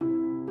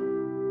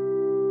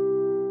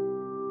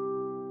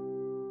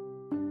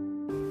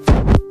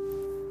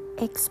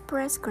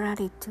Express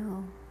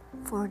gratitude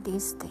for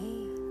this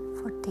day,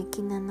 for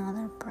taking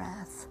another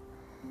breath,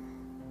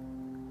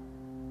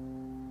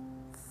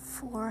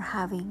 for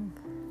having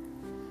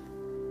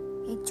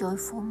a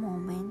joyful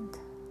moment,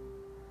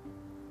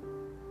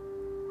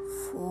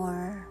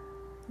 for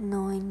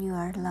knowing you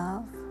are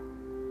loved,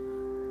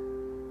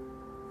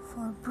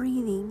 for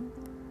breathing,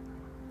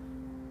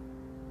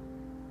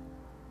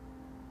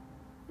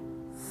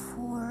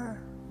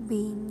 for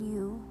being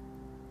you.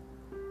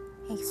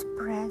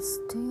 Express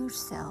to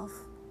yourself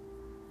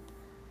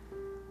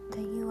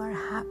that you are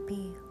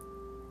happy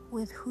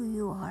with who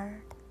you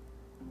are,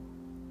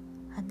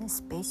 and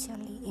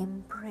especially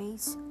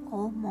embrace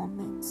all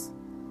moments,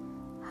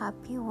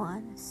 happy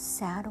ones,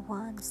 sad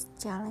ones,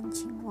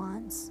 challenging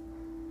ones.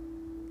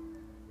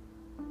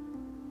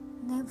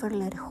 Never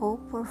let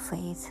hope or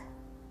faith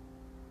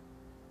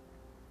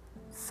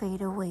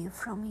fade away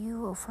from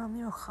you or from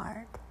your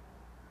heart.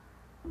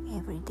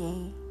 Every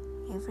day,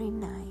 every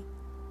night,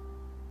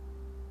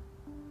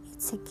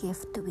 it's a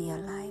gift to be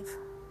alive.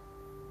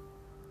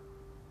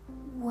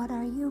 What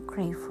are you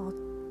grateful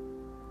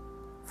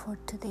for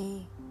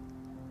today?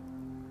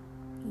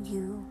 Do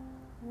you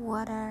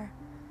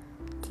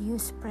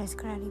express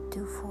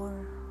gratitude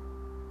for?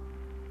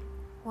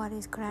 What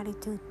is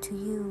gratitude to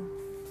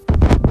you?